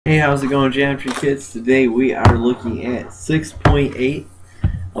Hey, how's it going, Geometry Kids? Today we are looking at 6.8,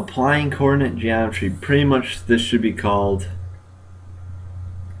 Applying Coordinate Geometry. Pretty much this should be called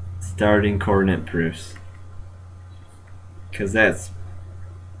Starting Coordinate Proofs, because that's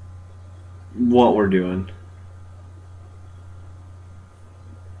what we're doing.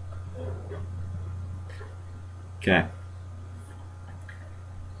 Okay.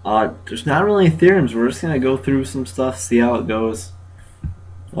 There's not really theorems. We're just going to go through some stuff, see how it goes.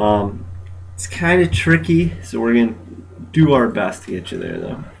 It's kind of tricky, so we're going to do our best to get you there,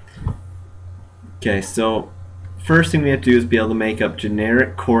 though. Okay, so first thing we have to do is be able to make up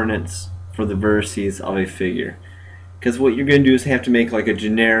generic coordinates for the vertices of a figure. Because what you're going to do is have to make like a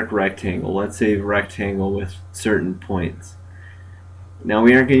generic rectangle. Let's say a rectangle with certain points. Now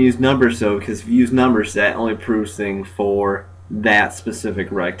we aren't going to use numbers, though, because if you use numbers, that only proves things for that specific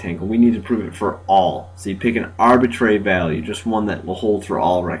rectangle. We need to prove it for all. So you pick an arbitrary value, just one that will hold for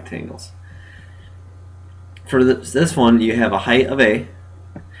all rectangles. For this one, you have a height of A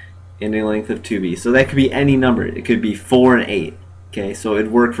and a length of 2b. So that could be any number. It could be 4 and 8. Okay, so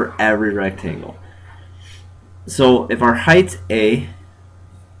it'd work for every rectangle. So if our height's A,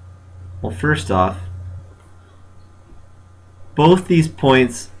 well, first off, both these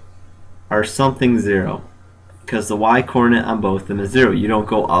points are something 0. Because the y-coordinate on both of them is 0. You don't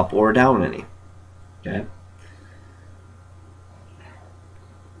go up or down any. Okay.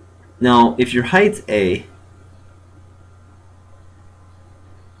 Now, if your height's A,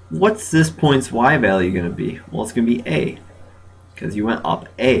 what's this point's y value going to be? Well, it's going to be A, because you went up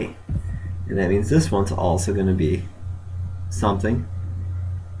A. And that means this one's also going to be something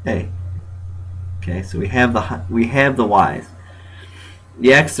A. Okay, so we have the y's.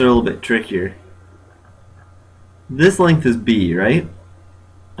 The x's are a little bit trickier. This length is b, right?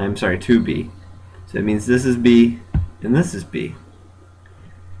 I'm sorry, 2b. So that means this is b and this is b.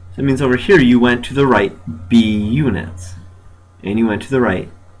 So that means over here you went to the right b units. And you went to the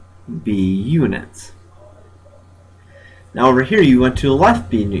right b units. Now over here you went to the left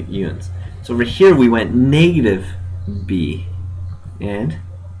b units. So over here we went negative b and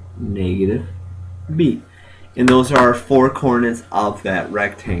negative b. And those are our 4 coordinates of that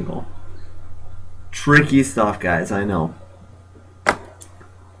rectangle. Tricky stuff, guys, I know.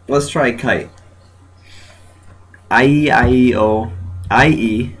 Let's try kite. IE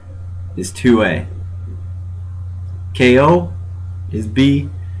is 2A. KO is B,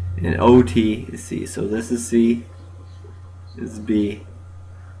 and OT is C. So this is C, this is B,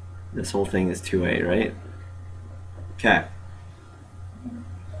 this whole thing is 2A, right? Okay.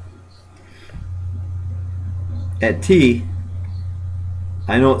 At T,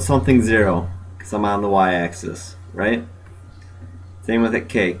 I know it's something 0. Because I'm on the y-axis, right? Same with at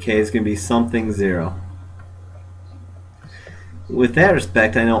k. K is going to be something 0. With that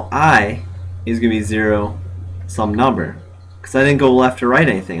respect, I know I is going to be 0 some number. Because I didn't go left or right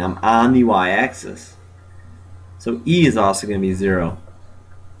anything. I'm on the y-axis. So E is also going to be 0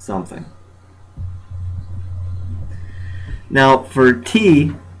 something. Now for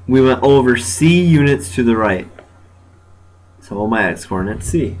T, we went over C units to the right. So my x-coordinate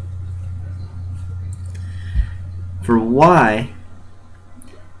C. For y,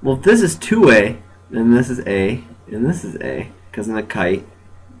 well, if this is 2a, then this is a, and this is a, because in a kite,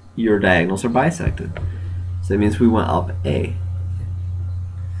 your diagonals are bisected. So that means we went up a.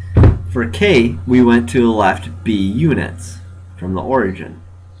 For k, we went to the left b units from the origin.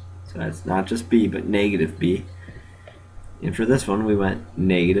 So that's not just b, but negative b. And for this one, we went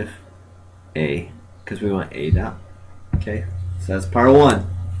negative a, because we went a down. Okay, so that's part 1.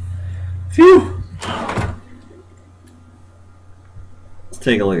 Phew!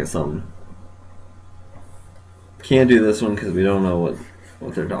 Take a look at something. Can't do this one because we don't know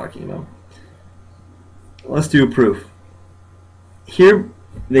what they're talking about. Let's do a proof. Here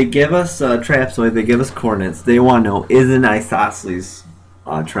they give us a trapezoid, they give us coordinates. They want to know, is an isosceles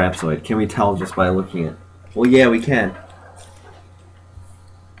trapezoid? Can we tell just by looking at it? Well, yeah, we can.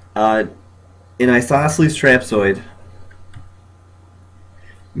 An isosceles trapezoid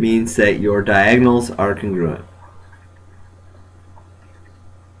means that your diagonals are congruent.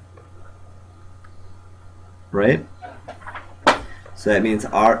 Right? So that means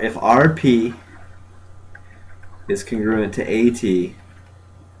if RP is congruent to AT,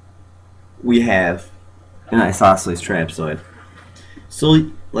 we have an isosceles trapezoid.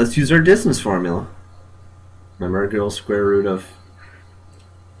 So let's use our distance formula. Remember our good old square root of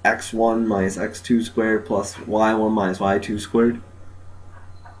x1 minus x2 squared plus y1 minus y2 squared?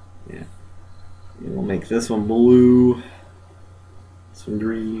 Yeah. And we'll make this one blue, this one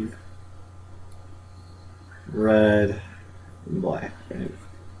green, red, and black, right?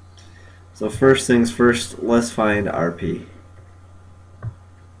 So first things first, let's find RP.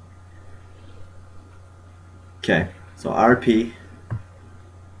 Okay, so RP,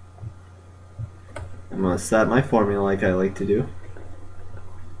 I'm going to set my formula like I like to do.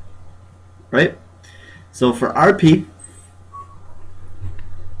 Right? So for RP,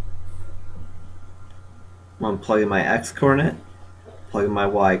 I'm going to plug in my x coordinate, plug in my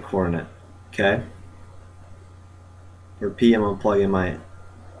y coordinate. Okay? For P, I'm going to plug in my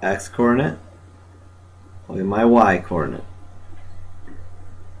x coordinate, plug in my y coordinate.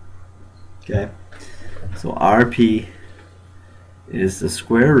 Okay? So RP is the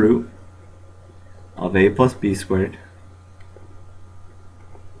square root of a plus b squared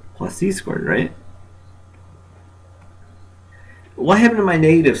plus c squared, right? What happened to my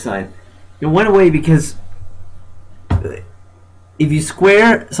negative sign? It went away because if you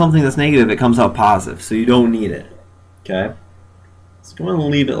square something that's negative, it comes out positive, so you don't need it. Okay? So I'm going to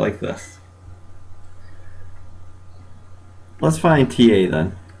leave it like this. Let's find TA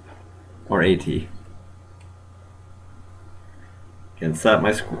then, or AT. And set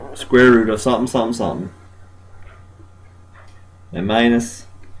my square root of something, something, something. And minus,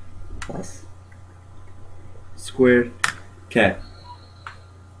 plus, squared. Okay.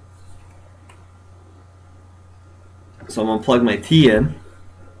 So I'm going to plug my t in.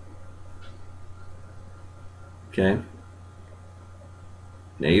 Okay.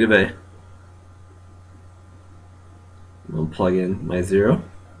 Negative a. I'm going to plug in my 0.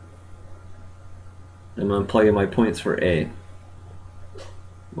 I'm going to plug in my points for a. I'm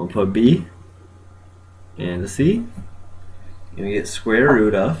going to put b and a c. And we get square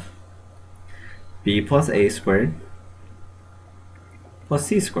root of b plus a squared plus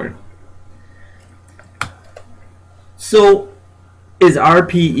c squared. So is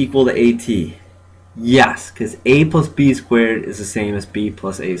RP equal to AT? Yes, because a plus b squared is the same as b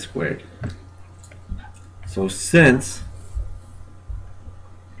plus a squared. So since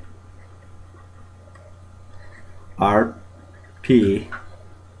RP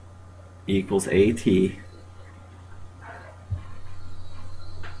equals AT,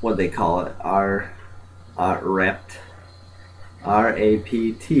 what they call it,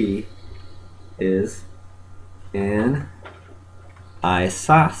 RAPT is an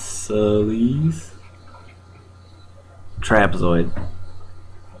isosceles trapezoid.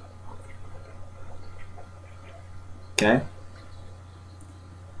 Okay?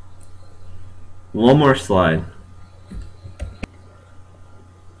 One more slide.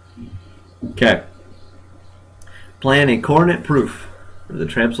 Okay. Plan a coordinate proof for the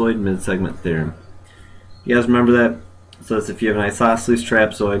trapezoid midsegment theorem. You guys remember that? So it's if you have an isosceles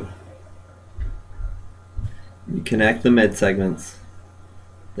trapezoid, you connect the midsegments,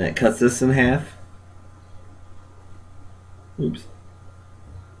 that cuts this in half. Oops.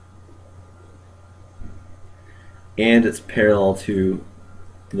 And it's parallel to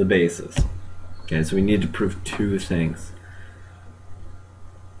the bases. Okay, so we need to prove two things.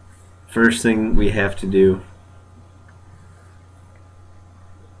 First thing we have to do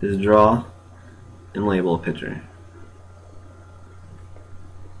is draw and label a picture.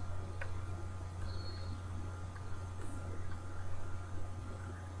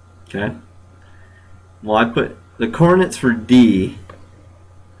 Okay. Well, I put the coordinates for D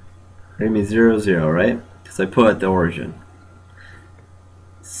are going to be 0, 0, right? Because I put the origin.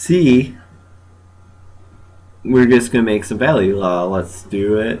 C, we're just going to make some value. Let's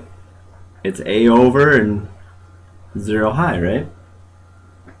do it. It's A over and 0 high, right?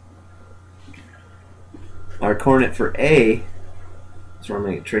 Our coordinate for A, so we're going to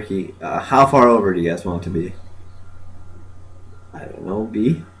make it tricky. How far over do you guys want it to be? I don't know,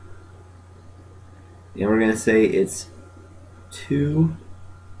 B. And we're going to say it's 2C.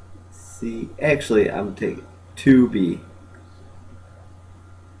 Actually, I'm going to take 2B.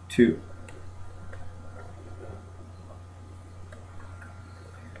 2.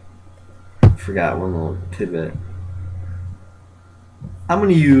 Forgot one little tidbit. I'm going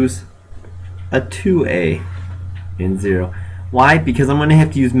to use a 2A in 0. Why? Because I'm going to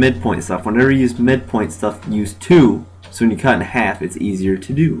have to use midpoint stuff. Whenever you use midpoint stuff, use 2. So when you cut in half, it's easier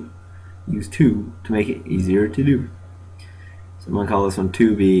to do. Use 2 to make it easier to do. So I'm going to call this one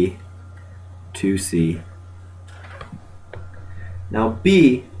 2B, 2C. Now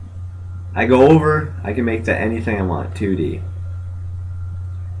B, I go over, I can make that anything I want, 2D.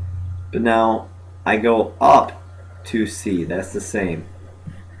 But now I go up 2C, that's the same.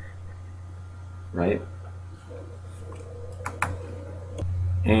 Right?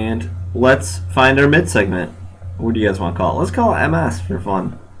 And let's find our midsegment. What do you guys want to call it? Let's call it MS for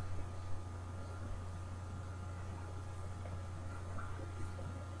fun.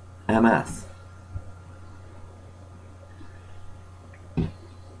 ms.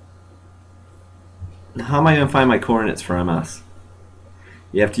 How am I going to find my coordinates for ms?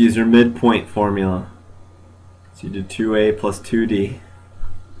 You have to use your midpoint formula. So you do 2a plus 2d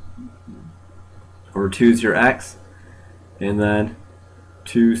over 2 is your x, and then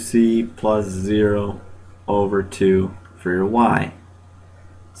 2c plus 0 over 2 for your y.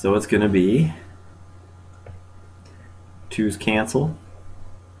 So it's going to be 2's cancel,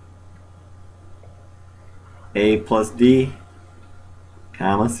 a plus d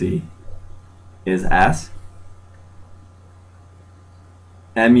comma c is s.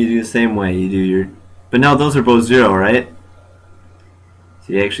 M you do the same way, you do your, but now those are both 0, right?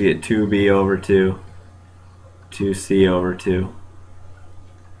 So you actually get 2b over 2, 2c over 2,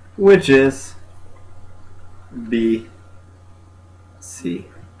 which is b, c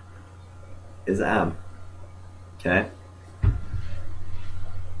is m. Okay?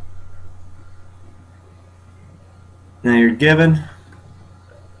 Now your given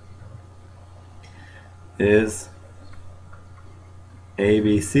is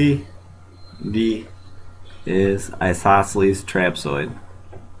ABC, D is isosceles trapezoid.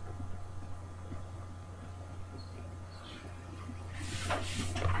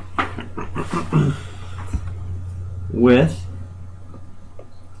 With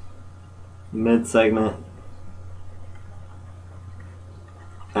mid-segment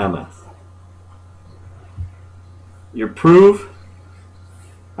MS. Your proof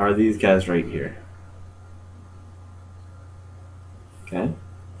are these guys right here. Okay?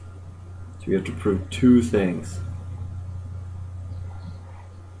 So you have to prove two things.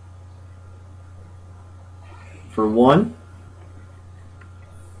 For one,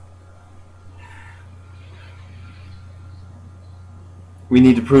 we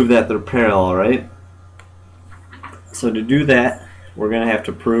need to prove that they're parallel, right? So to do that, we're going to have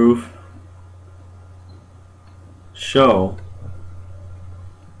to show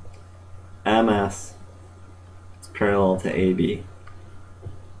MS is parallel to AB.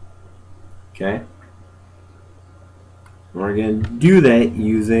 Okay? We're going to do that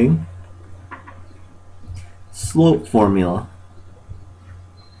using slope formula.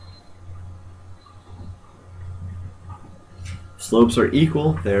 Slopes are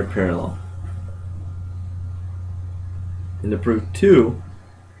equal, they're parallel. And to prove 2,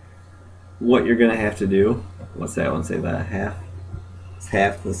 what you're going to have to do, what's that one say, that half? It's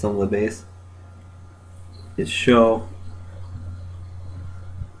half the sum of the base. Is show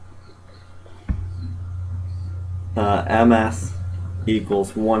MS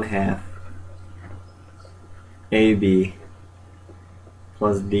equals 1/2 AB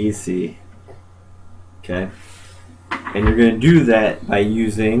plus DC. Okay? And you're going to do that by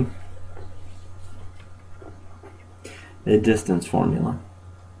using the distance formula.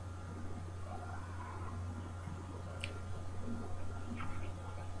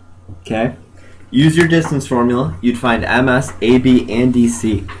 Okay? Use your distance formula. You'd find MS, AB, and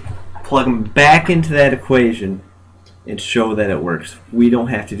DC. Plug them back into that equation and show that it works. We don't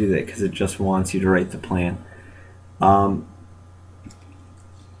have to do that because it just wants you to write the plan.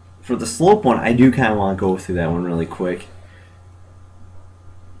 For the slope one, I do kind of want to go through that one really quick.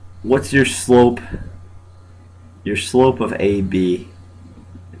 What's your slope? Your slope of AB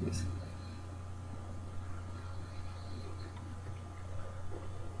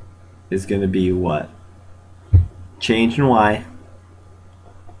is going to be what? Change in y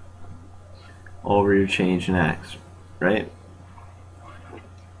over your change in x, right?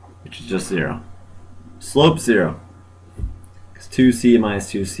 Which is just 0. Slope 0. 2c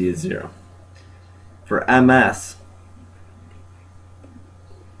minus 2c is 0. For MS,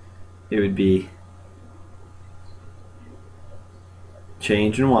 it would be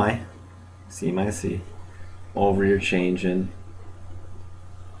change in y, c minus c, over your change in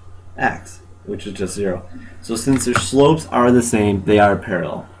x, which is just 0. So since their slopes are the same, they are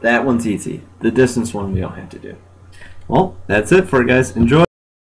parallel. That one's easy. The distance one we don't have to do. Well, that's it for it, guys. Enjoy.